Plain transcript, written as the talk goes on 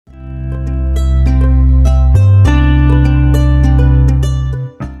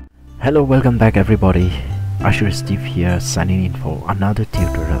Hello, welcome back everybody. Asher Steve here, signing in for another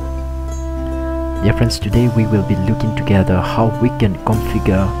tutorial. Dear friends, today we will be looking together how we can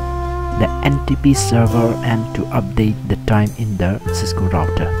configure the NTP server and to update the time in the Cisco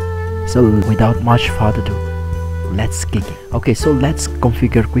router. So without much further ado, let's kick it. Okay, so let's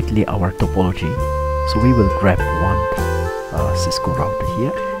configure quickly our topology. So we will grab one Cisco router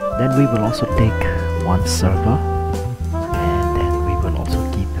here. Then we will also take one server, and then we will also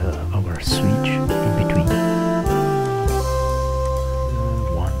keep our switch in between.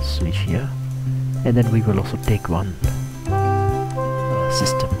 One switch here, and then we will also take one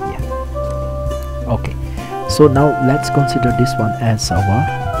system here. Okay, so now let's consider this one as our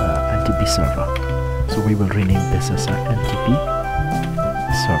NTP server. So we will rename this as our NTP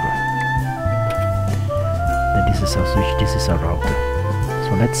server. Then this is our switch, this is our router.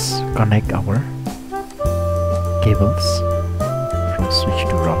 So let's connect our cables from switch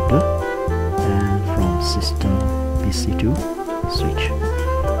to router and from system PC to switch.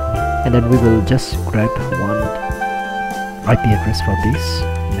 And then we will just grab one IP address for this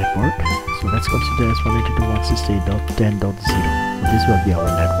network. So let's consider as 192.168.10.0. So this will be our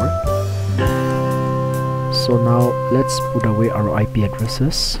network. So now let's put away our IP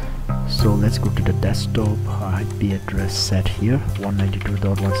addresses. So let's go to the desktop. IP address set here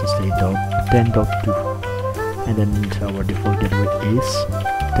 192.168.10.2, and then our default gateway is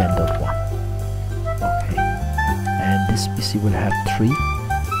 10.1. okay, and this PC will have 3,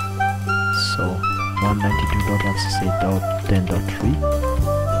 so 192.168.10.3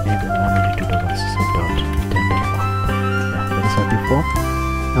 and then 192.168.10.1. yeah, that is our default.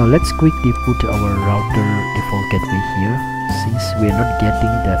 Now let's quickly put our router default gateway here. Since we are not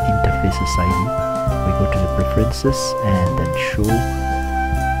getting the interfaces ID, we go to the preferences and then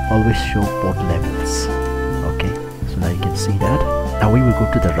always show port levels. Okay, so now you can see that. Now we will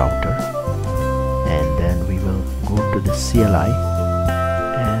go to the router, and then we will go to the CLI,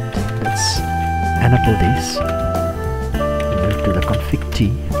 and let's enable this. Go to the config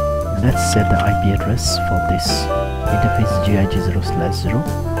T. Let's set the IP address for this interface GIG0/0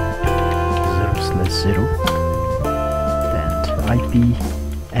 0/0. IP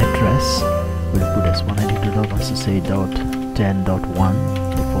address will put as 192.168.10.1,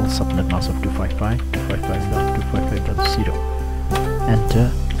 default subnet mask of 255.255.255.0.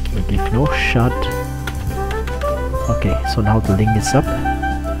 Enter. We'll give no shut. Okay, so now the link is up,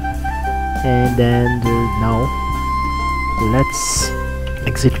 and then now let's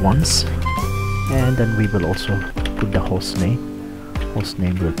exit once, and then we will also put the host name. Host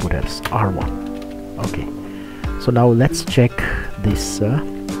name will put as R1. Okay, so now let's check this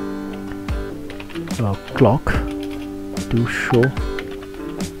clock to show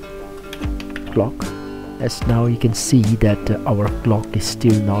clock. As now you can see that our clock is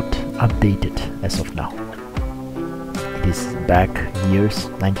still not updated as of now. It is back years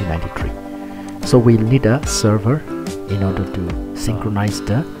 1993. So we'll need a server in order to synchronize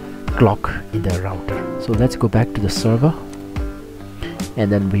the clock in the router. So let's go back to the server, and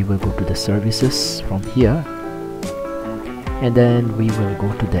then we will go to the services from here, and then we will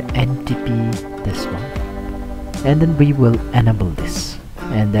go to the NTP, this one, and then we will enable this,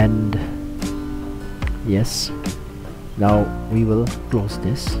 and then yes, now we will close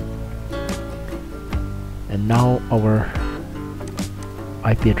this, and now our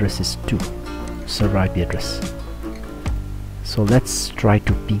IP address is 2, server IP address. So let's try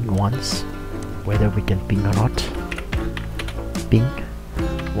to ping once, whether we can ping or not. Ping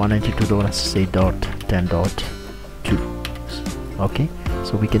 192.168.10.2. okay,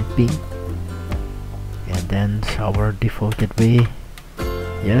 so we can ping, and then our default gateway,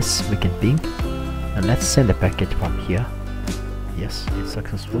 yes, we can ping, and let's send a packet from here. Yes, it's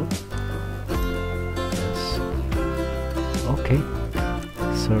successful. Yes, okay,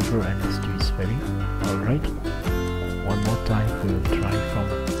 server and S2 is very alright. One more time we will try from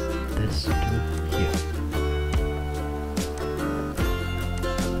this to here.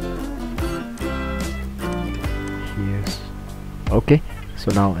 Okay,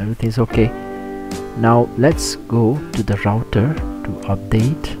 so now everything is okay. Now let's go to the router to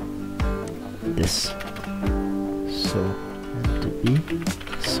update this. So NTP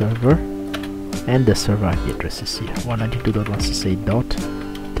server, and the server IP address is here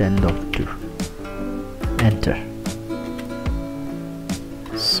 192.168.10.2. enter.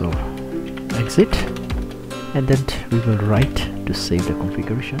 So exit, and then we will write to save the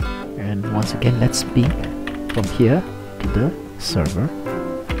configuration, and once again let's ping from here to the server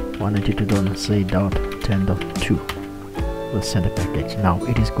 192.168.10.2. we'll send a package. Now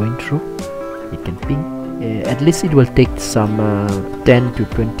it is going through. It can ping at least it will take some 10 to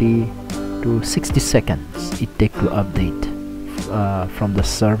 20 to 60 seconds it take to update from the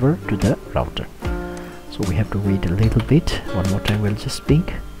server to the router. So we have to wait a little bit. One more time, we'll just ping.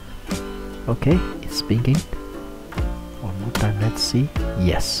 Okay, it's pinging. One more time, let's see.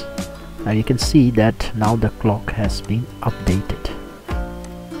 Yes, now you can see that now the clock has been updated.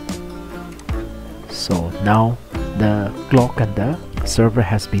 So now the clock and the server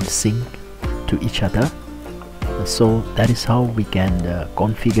has been synced to each other. So that is how we can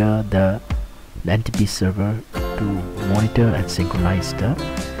configure the NTP server to monitor and synchronize the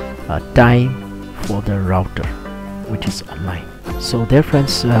time for the router which is online. So there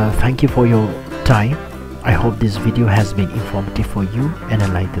friends, thank you for your time. I hope this video has been informative for you, and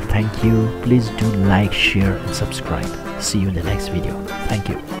I'd like to thank you. Please do like, share and subscribe. See you in the next video. Thank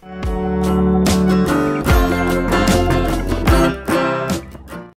you.